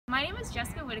My name is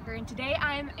Jessica Whitaker, and today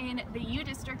I'm in the U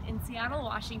District in Seattle,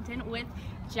 Washington with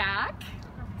Jack.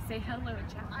 Say hello,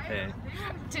 Jack. Hey.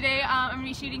 Today I'm going to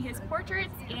be shooting his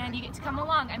portraits, and you get to come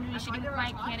along. I'm going to be shooting with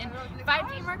my Canon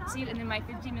 5D Mark II and then my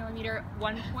 50mm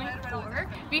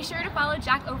 1.4. Be sure to follow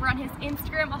Jack over on his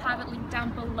Instagram. I'll have it linked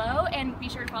down below, and be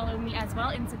sure to follow me as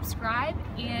well and subscribe.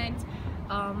 And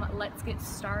let's get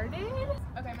started. Okay,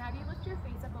 I'm going to have you lift your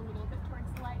face up a little bit towards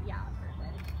the light. Yeah,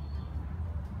 perfect.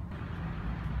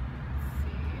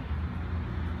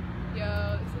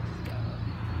 Yo, this is dope.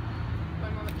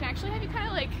 One moment. Can I actually have you kind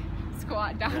of like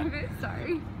squat down a bit?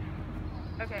 Sorry.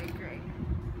 Okay, great.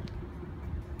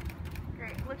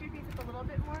 Great. Lift your face up a little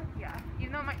bit more. Yeah.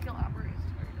 Even though it might feel awkward.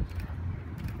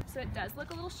 So it does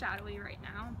look a little shadowy right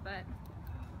now, but.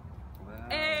 Wow.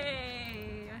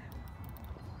 Hey!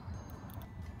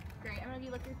 Great. I'm gonna have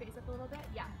you lift your face up a little bit.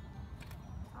 Yeah.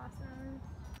 Awesome.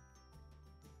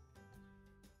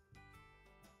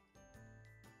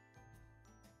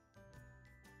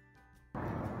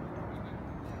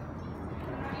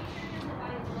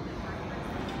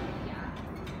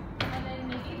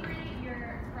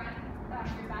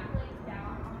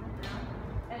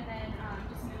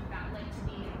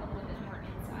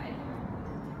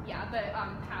 But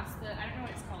past the, I don't know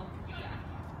what it's called. Yeah.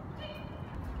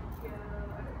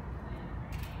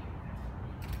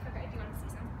 Okay, do you want to see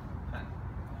some?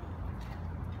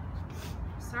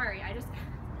 Sorry, I just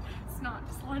snot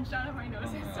just launched out of my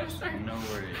nose. I'm so sorry. No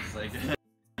worries. Like.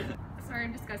 Sorry,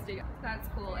 I'm disgusting. That's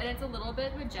cool, and it's a little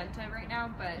bit magenta right now,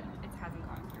 but it hasn't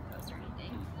gone through post or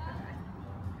anything. Okay.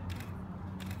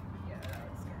 Yeah, that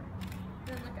was good.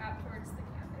 Then look out towards the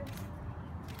canvas.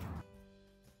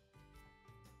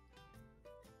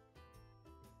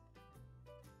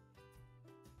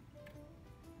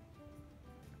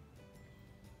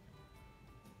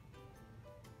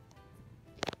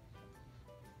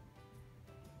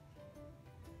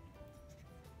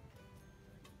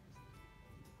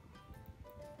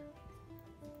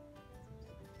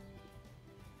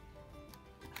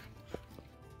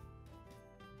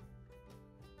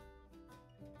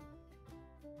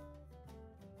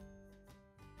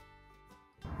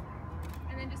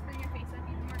 And then just bring your face up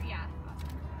even more. Yeah,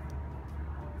 awesome.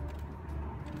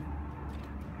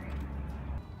 Great.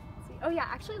 See. Oh yeah,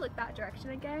 actually look that direction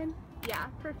again. Yeah,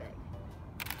 perfect.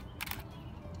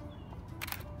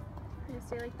 Just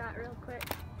stay like that real quick.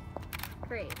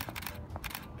 Great.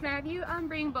 Can I have you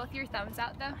bring both your thumbs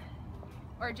out though?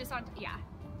 Or just on, yeah.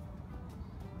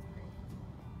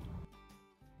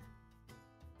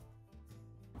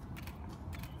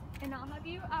 And I'll have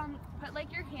you put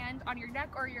like your hand on your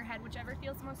neck or your head, whichever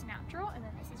feels most natural, and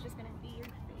then this is just gonna be your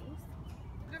face.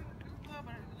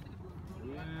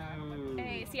 Ooh.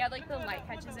 Hey, see how like the light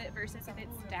catches it versus if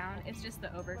it's down, it's just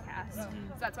the overcast. So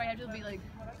that's why I have to be like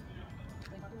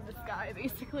in the sky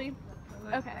basically.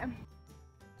 Okay.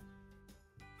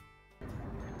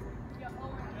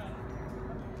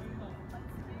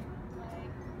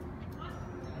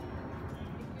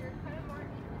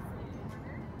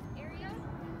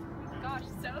 Gosh,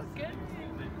 so good.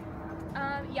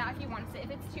 Yeah, if you want to sit.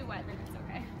 If it's too wet, then it's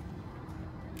okay.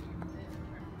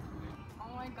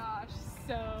 Oh my gosh,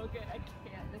 so good. I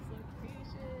can't. This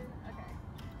location. Okay.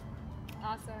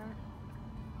 Awesome.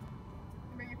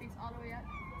 Bring your face all the way up.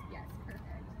 Yes,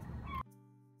 perfect.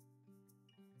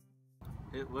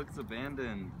 It looks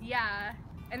abandoned. Yeah,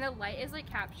 and the light is like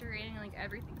capturing like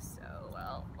everything so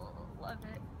well. Oh, love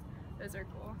it. Those are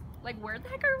cool. Like, where the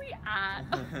heck are we at?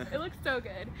 It looks so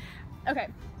good. Okay.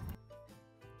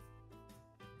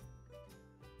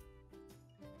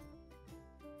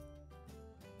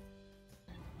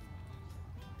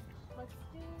 Let's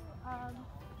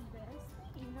do this,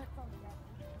 even though it's all together.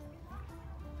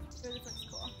 So this looks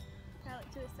cool. Kind of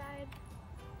look to the side.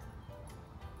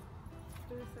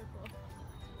 This is so cool. It's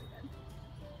really good.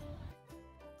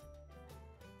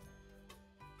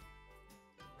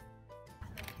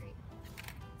 That's great.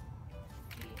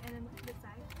 And then look to the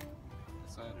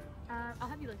side. I'll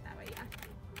have you look that way, yeah.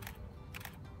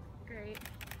 Great.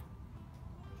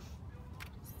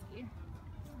 Just see.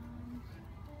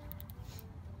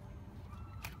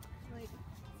 Like,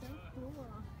 so cool.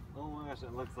 Oh my gosh,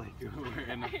 it looks like we're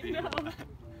in a I field. know.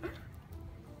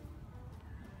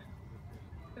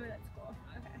 Oh, that's cool.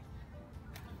 Okay.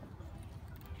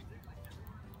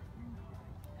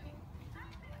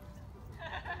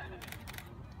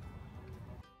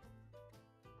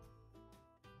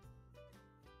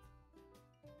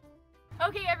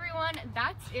 Okay everyone,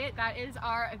 that's it. That is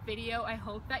our video. I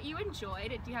hope that you enjoyed.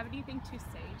 Do you have anything to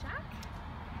say, Jack?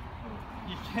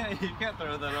 You can't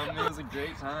throw that on me. It was a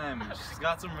great time. She's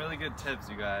got some really good tips,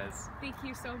 you guys. Thank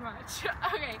you so much.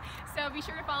 Okay, so be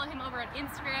sure to follow him over on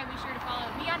Instagram. Be sure to follow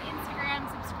me on Instagram,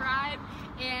 subscribe,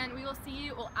 and we will see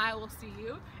you, well, I will see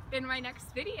you in my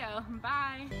next video.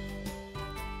 Bye.